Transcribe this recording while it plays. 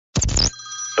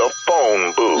The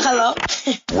phone booth. Hello?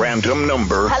 Random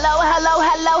number. Hello?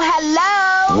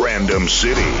 Random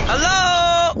city.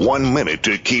 Hello? 1 minute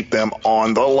to keep them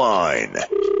on the line.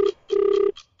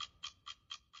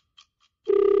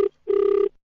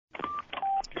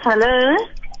 Hello?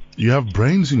 You have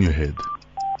brains in your head.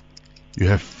 You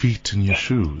have feet in your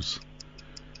shoes.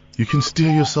 You can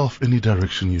steer yourself any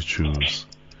direction you choose.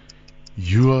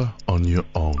 You are on your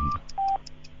own.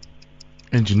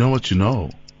 And you know what you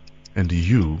know. And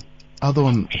you are the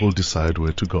one who will decide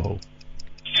where to go.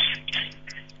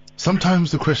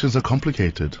 Sometimes the questions are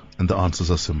complicated and the answers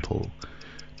are simple.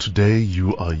 Today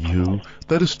you are you.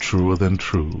 That is truer than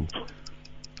true.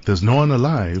 There's no one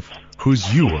alive who is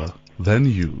youer than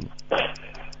you.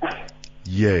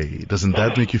 Yay, doesn't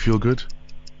that make you feel good?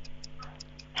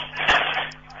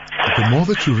 The more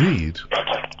that you read,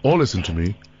 or listen to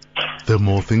me, the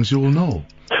more things you will know.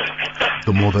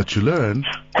 The more that you learn,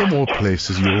 the more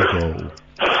places you will go.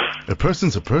 A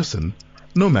person's a person,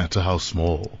 no matter how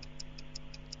small.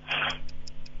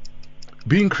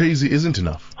 Being crazy isn't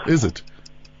enough, is it?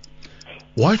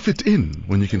 Why fit in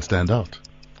when you can stand out?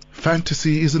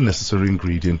 Fantasy is a necessary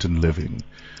ingredient in living.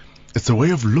 It's a way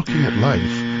of looking at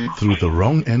life through the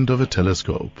wrong end of a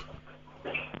telescope.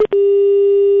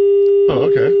 Oh,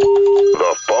 okay.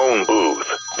 The phone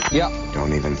booth. Yep.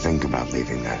 Don't even think about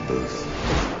leaving that booth.